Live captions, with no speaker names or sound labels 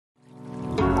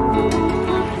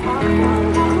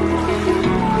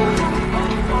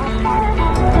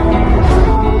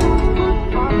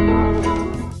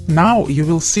Now you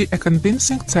will see a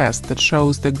convincing test that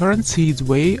shows the guaranteed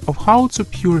way of how to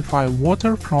purify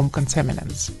water from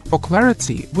contaminants. For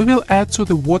clarity, we will add to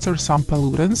the water some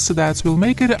pollutants that will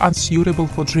make it unsuitable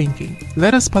for drinking.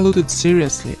 Let us pollute it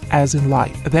seriously, as in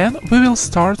life. Then we will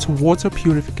start water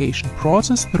purification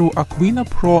process through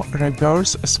AqueenaPro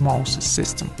reverse osmosis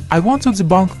system. I want to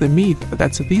debunk the myth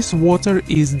that this water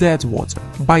is dead water.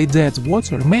 By dead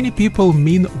water, many people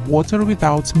mean water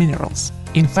without minerals.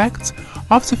 In fact,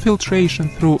 after filtration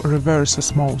through reverse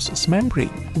osmosis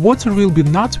membrane, water will be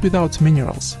not without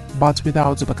minerals, but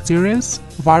without bacteria,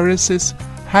 viruses,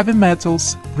 heavy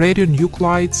metals,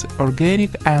 radionuclides, organic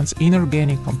and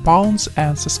inorganic compounds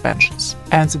and suspensions.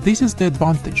 And this is the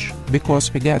advantage,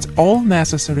 because we get all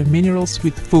necessary minerals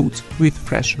with food, with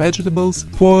fresh vegetables,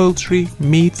 poultry,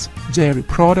 meat, dairy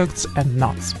products and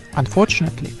nuts.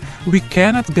 Unfortunately, we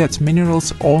cannot get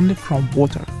minerals only from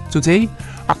water. Today,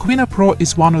 AqueenaPro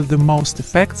is one of the most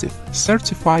effective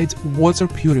certified water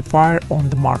purifier on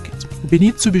the market. We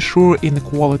need to be sure in the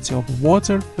quality of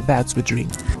water that we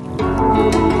drink.